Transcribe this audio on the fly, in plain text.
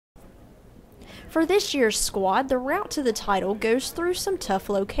For this year's squad, the route to the title goes through some tough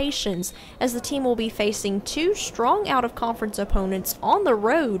locations, as the team will be facing two strong out-of-conference opponents on the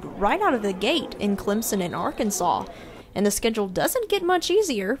road right out of the gate in Clemson and Arkansas. And the schedule doesn't get much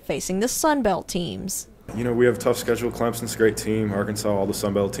easier facing the Sun Belt teams. You know, we have a tough schedule. Clemson's a great team. Arkansas, all the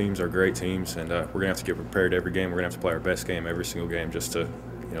Sun Belt teams are great teams, and we're going to have to get prepared every game. We're going to have to play our best game every single game just to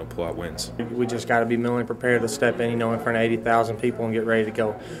pull out wins. We just got to be mentally prepared to step in, in front of 80,000 people and get ready to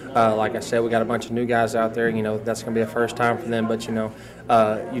go. Like I said, we got a bunch of new guys out there. That's going to be a first time for them, but,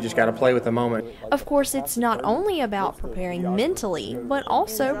 you just got to play with the moment. Of course, it's not only about preparing mentally, but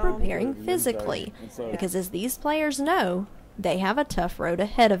also preparing physically, because as these players know, they have a tough road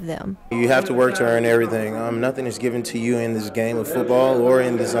ahead of them. You have to work to earn everything. Nothing is given to you in this game of football or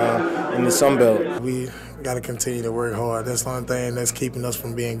in this in the Sun Belt. We got to continue to work hard. That's the only thing that's keeping us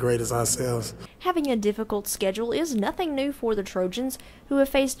from being great as ourselves. Having a difficult schedule is nothing new for the Trojans, who have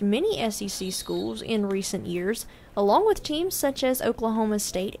faced many SEC schools in recent years, along with teams such as Oklahoma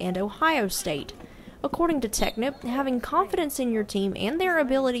State and Ohio State. According to Technip, having confidence in your team and their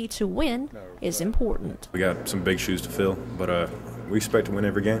ability to win is important. We got some big shoes to fill, but we expect to win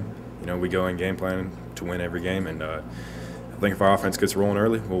every game. We go in game planning to win every game, and I think if our offense gets rolling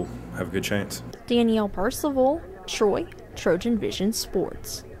early, we'll have a good chance. Danielle Percival, Troy, Trojan Vision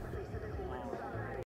Sports.